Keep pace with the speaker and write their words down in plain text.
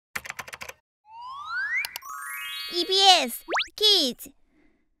EBS Kids.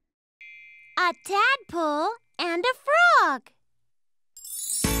 A tadpole and a frog.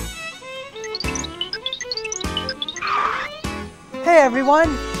 Hey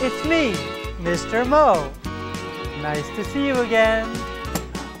everyone, it's me, Mr. Mo. Nice to see you again.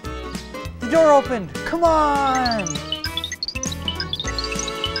 The door opened, come on!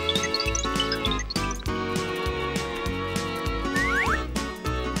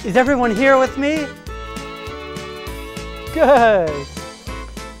 Is everyone here with me? Good.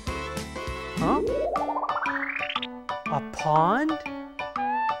 Huh? A pond?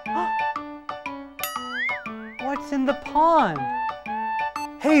 What's in the pond?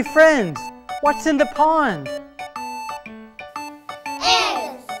 Hey friends, what's in the pond?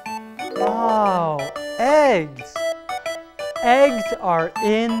 Eggs. Wow, eggs. Eggs are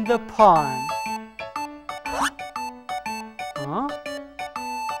in the pond. Huh?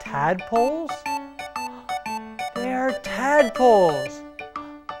 Tadpoles? They are tadpoles.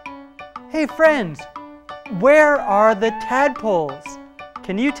 Hey friends, where are the tadpoles?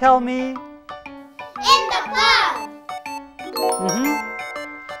 Can you tell me? In the pond.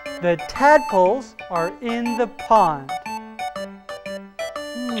 The tadpoles are in the pond.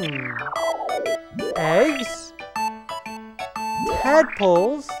 Eggs,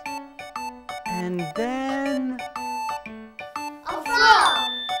 tadpoles, and then A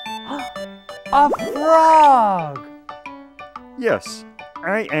frog. a frog. Yes,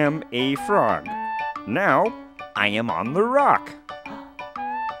 I am a frog. Now, I am on the rock.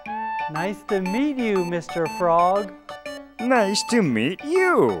 Nice to meet you, Mr. Frog. Nice to meet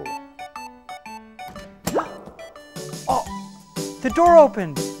you. Oh, the door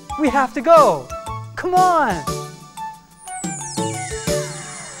opened. We have to go. Come on.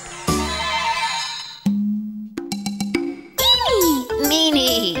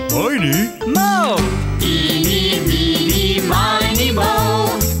 Meanie. Tiny. Mo! Eeny, meeny, miny,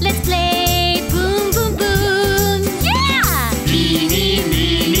 moe. Let's play boom, boom, boom. Yeah! Eeny,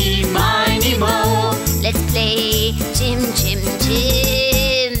 meeny, miny, moe. Let's play Jim, Jim,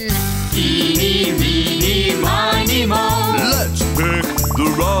 Jim. Eeny, meeny, miny, moe. Let's pick the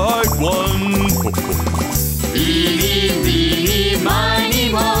right one. Eeny, meeny, miny,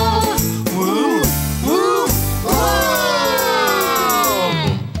 moe. Woo, woo, whoa!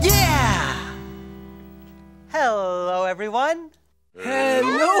 Yeah! Hello, everyone.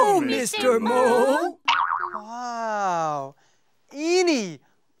 Hello, Mr. Mo. Wow. Eenie,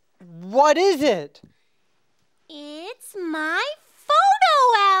 what is it? It's my photo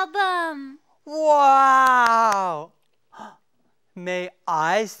album. Wow. May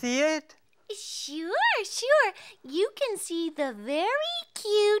I see it? Sure, sure. You can see the very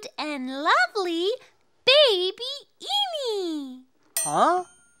cute and lovely baby Eenie. Huh?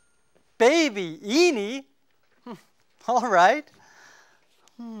 Baby Eenie? All right.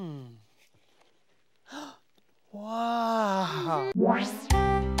 Wow.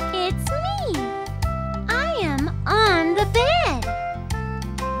 It's me. I am on the bed.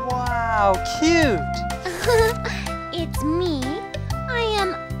 Wow, cute. It's me. I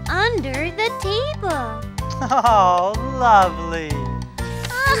am under the table. Oh, lovely.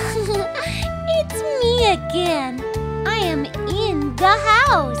 It's me again. I am in the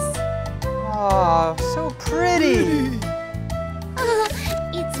house. Oh, so pretty.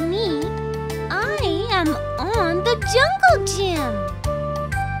 It's me. I am on the jungle gym.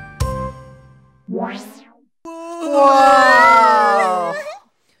 Wow.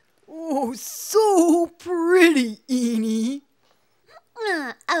 Oh, so pretty, Eeny.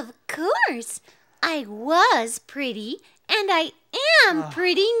 Of course. I was pretty, and I am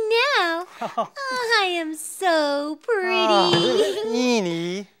pretty now. I am so pretty.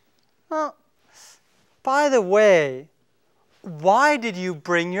 Eenie. Well, by the way, why did you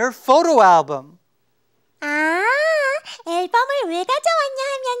bring your photo album? 아, 앨범을 왜 가져왔냐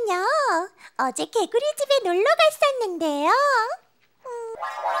하면요. 어제 개구리 집에 놀러 갔었는데요.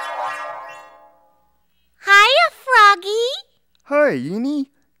 Hiya, Froggy. Hi,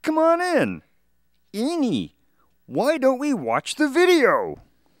 Eenie. Come on in. Eenie, why don't we watch the video?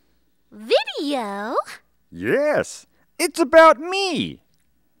 Video? Yes, it's about me.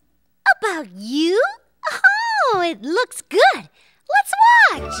 About you? Oh, it looks good. Let's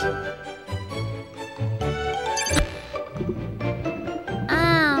watch.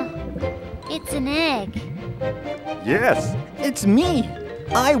 Oh, it's an egg. Yes, it's me.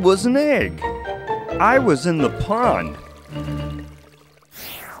 I was an egg. I was in the pond.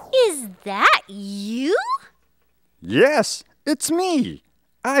 Is that you? Yes, it's me.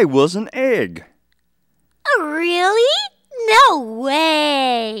 I was an egg. Really? No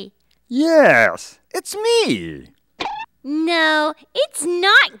way! Yes, it's me. No, it's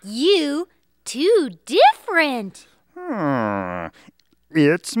not you. Too different.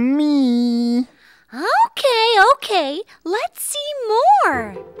 It's me. Okay. Let's see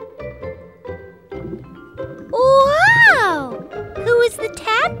more. Wow! Who is the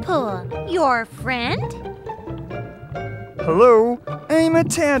tadpole? Your friend? Hello, I'm a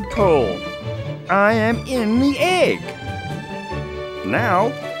tadpole. I am in the egg.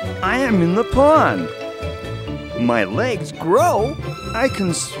 Now, I am in the pond. My legs grow. I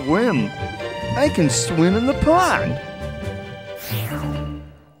can swim. I can swim in the pond.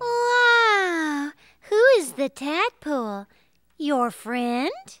 Wow! Who is the tadpole? Your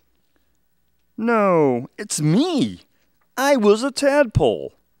friend? No, it's me. I was a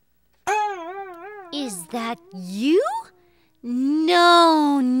tadpole. Is that you?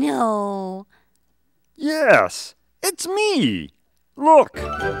 No. Yes, it's me. Look.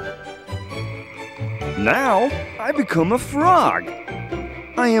 Now I become a frog.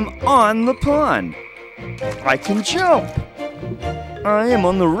 I am on the pond. I can jump. I am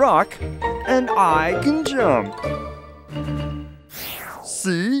on the rock and I can jump.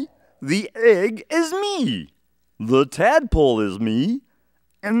 See? The egg is me. The tadpole is me.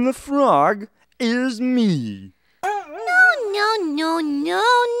 And the frog is me. No.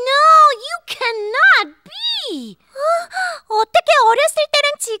 You cannot be. 어떻게 어렸을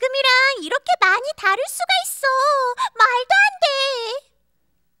때랑 지금이랑 이렇게 많이 다를 수가 있어. 말도 안 돼.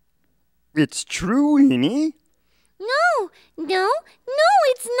 It's true, Eenie. No,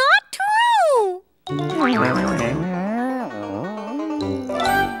 it's not true.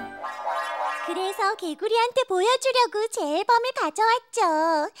 그래서 개구리한테 보여주려고 제 앨범을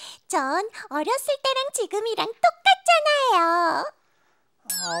가져왔죠. 전 어렸을 때랑 지금이랑 똑같잖아요.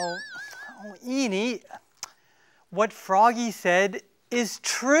 Oh, Eenie, what Froggy said is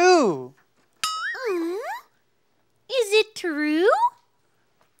true. Is it true?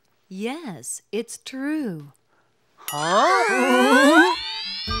 Yes, it's true. Huh?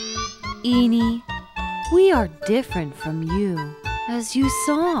 Eenie, we are different from you, as you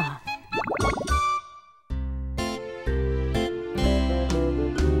saw.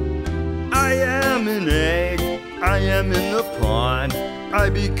 I am an egg. I am in the pond. I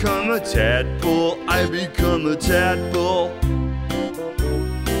become a tadpole. I become a tadpole.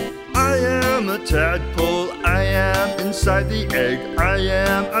 I am a tadpole. I am inside the egg. I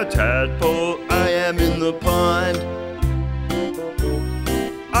am a tadpole. I am in the pond.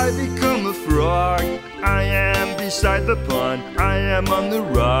 I become a frog. I am beside the pond. I am on the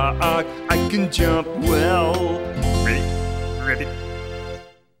rock. I can jump well. Ready?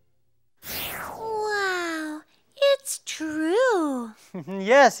 Wow, it's true.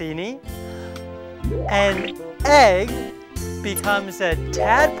 Yes, Eenie. An egg becomes a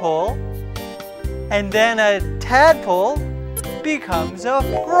tadpole, and then a tadpole becomes a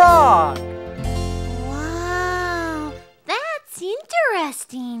frog. Wow, that's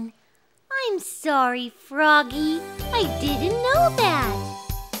interesting. I'm sorry, Froggy. I didn't know that.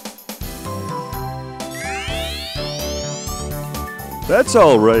 That's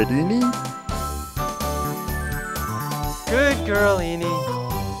all right, Eenie. Good girl, Eenie.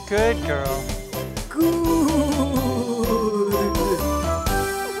 Good girl.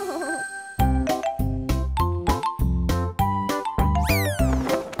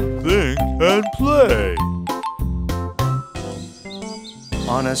 Think and play.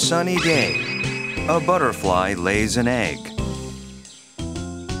 On a sunny day, a butterfly lays an egg.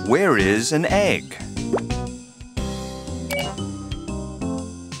 Where is an egg?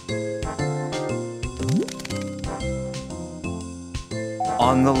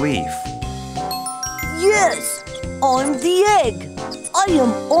 On the leaf. Yes, I'm the egg. I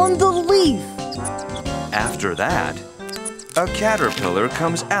am on the leaf. After that, a caterpillar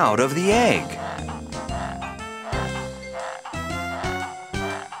comes out of the egg.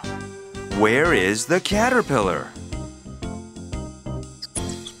 Where is the caterpillar?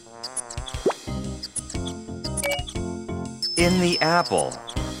 In the apple.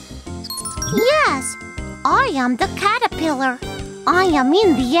 Yes, I am the caterpillar. I am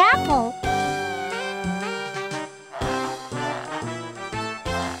in the apple.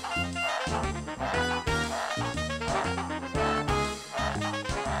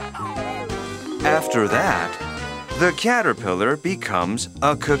 After that, the caterpillar becomes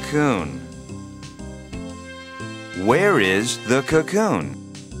a cocoon. Where is the cocoon?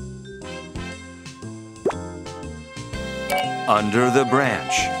 Under the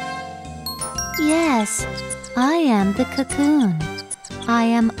branch. Yes, I am the cocoon. I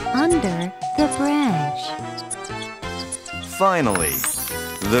am under the branch. Finally,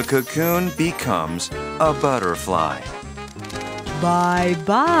 the cocoon becomes a butterfly.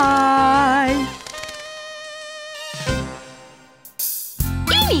 Bye-bye.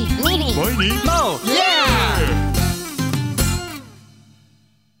 Meanie. Mo! Yeah!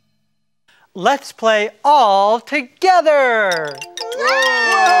 Let's play all together!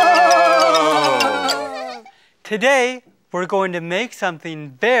 Whoa! Today, we're going to make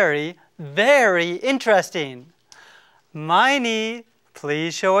something very, very interesting. Miney,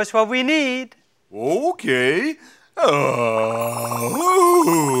 please show us what we need. Okay. Wow,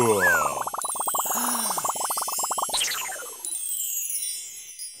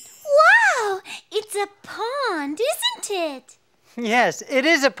 it's a pond, isn't it? Yes, it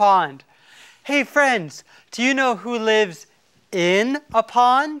is a pond. Hey, friends, do you know who lives in a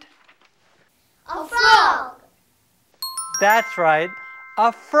pond? A frog. That's right.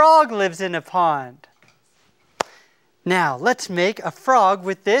 A frog lives in a pond. Now, let's make a frog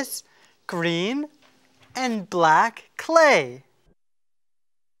with this green and black clay.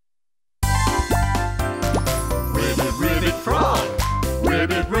 Ribbit, ribbit, frog.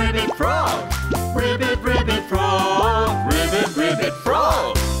 Ribbit, ribbit, frog. Ribbit, ribbit, frog. Ribbit, ribbit,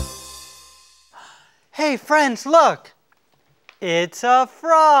 frog. Hey, friends, look. It's a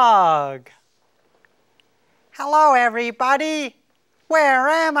frog. Hello, everybody. Where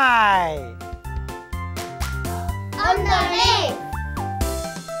am I? On the lake.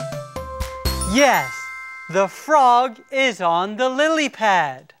 Yes, the frog is on the lily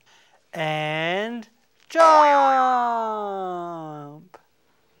pad. And jump.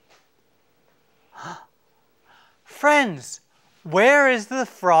 Friends, where is the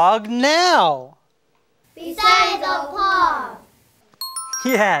frog now? Beside the pond.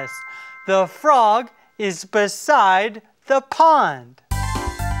 Yes, the frog is beside the pond.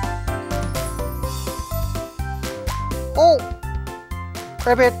 Oh,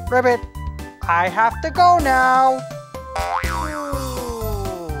 Ribbit, Ribbit, I have to go now.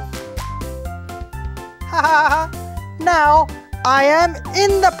 Ha ha ha, now I am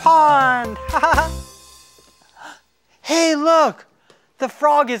in the pond. Ha ha. Hey, look, the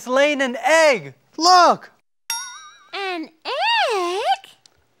frog is laying an egg. Look. An egg?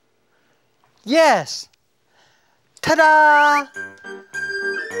 Yes. Ta-da!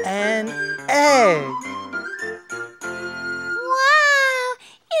 An egg. Wow,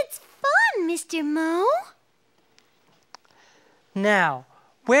 it's fun, Mr. Mo. Now,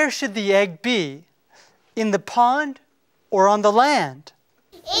 where should the egg be? In the pond or on the land?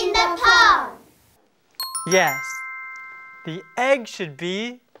 In the pond. Yes, the egg should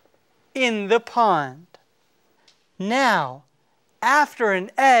be in the pond. Now, after an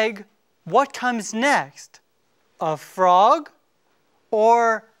egg, what comes next? A frog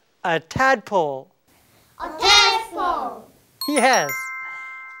or a tadpole? A tadpole. Yes,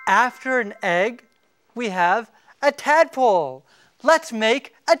 after an egg, we have a tadpole. Let's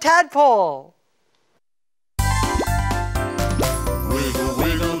make a tadpole. Wiggle,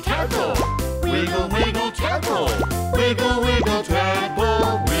 wiggle, tadpole. Wiggle, wiggle, tadpole. Wiggle, wiggle,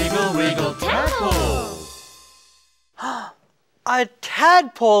 tadpole. Wiggle, wiggle, tadpole. A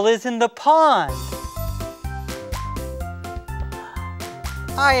tadpole is in the pond.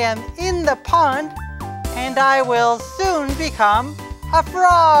 I am in the pond and I will soon become a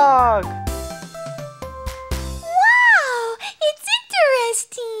frog. Wow, it's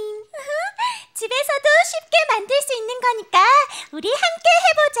interesting. 집에서도 쉽게 만들 수 있는 거니까 우리 함께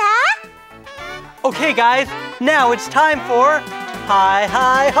해보자. Okay, guys, now it's time for Hi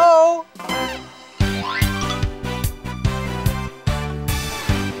Hi Ho.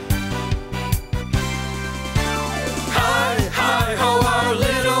 Hi, hi, ho, our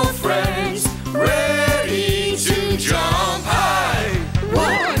little friends, ready to jump high.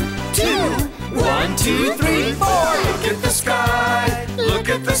 1, 2, 3, 4. Look at the sky, look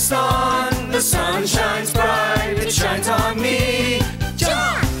at the sun shines bright, it shines on me.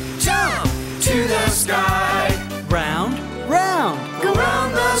 Jump, jump to the sky, Round, round. go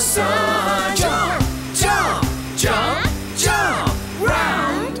round the sun. Jump, jump, jump, jump,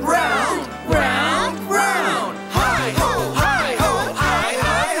 round, round, round, round. Hi ho, hi ho, hi,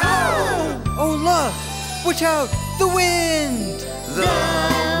 hi ho. Oh, look, watch out, the wind.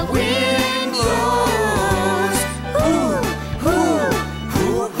 The wind blows. Hoo, hoo,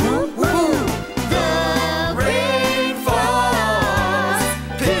 hoo, hoo, hoo. The rain falls.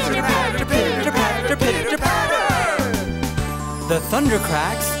 Pitter patter, pitter patter, pitter patter. The thunder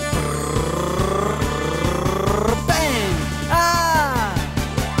cracks. Bang! Ah!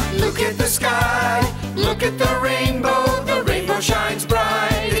 Look at the sky, look at the rainbow. The rainbow shines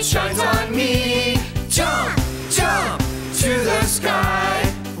bright, it shines on me. Jump, jump to the sky.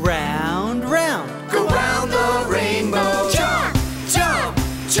 Round, round. Go round the rainbow. Jump,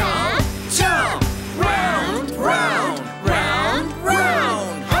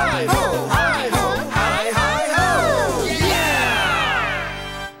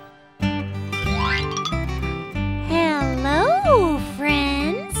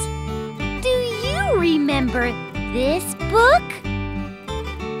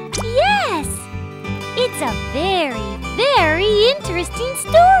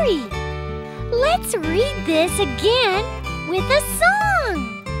 interesting story. Let's read this again with a song.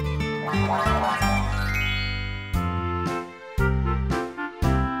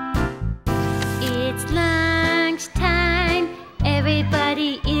 It's lunchtime.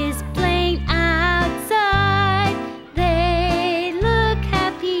 Everybody is playing outside. They look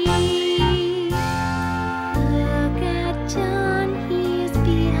happy. Look at John, he's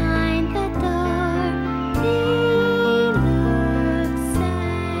behind the door. He looks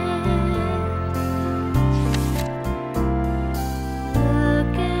sad.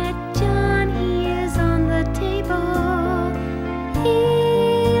 Look at John, he is on the table. He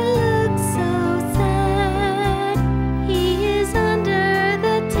looks so sad. He is under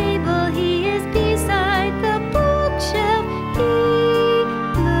the table. He is beside the bookshelf. He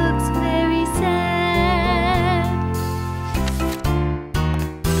looks very sad.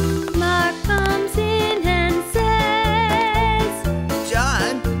 Mark comes in and says,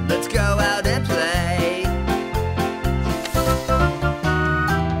 John, let's go out and play.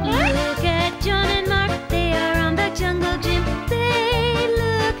 look at John and Mark, they are on the jungle gym. They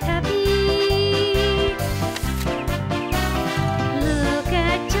look happy. Look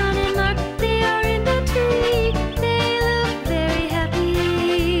at John and Mark, they are in the tree. They look very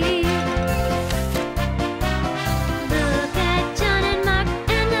happy. Look at John and Mark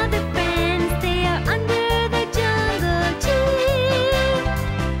and other friends, they are under the jungle gym.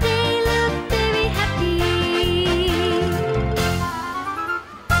 They look very happy.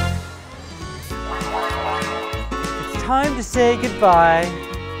 It's time to say goodbye.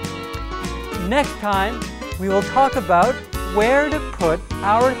 Next time, we will talk about where to put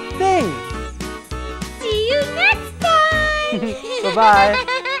our things. See you next time. Bye-bye.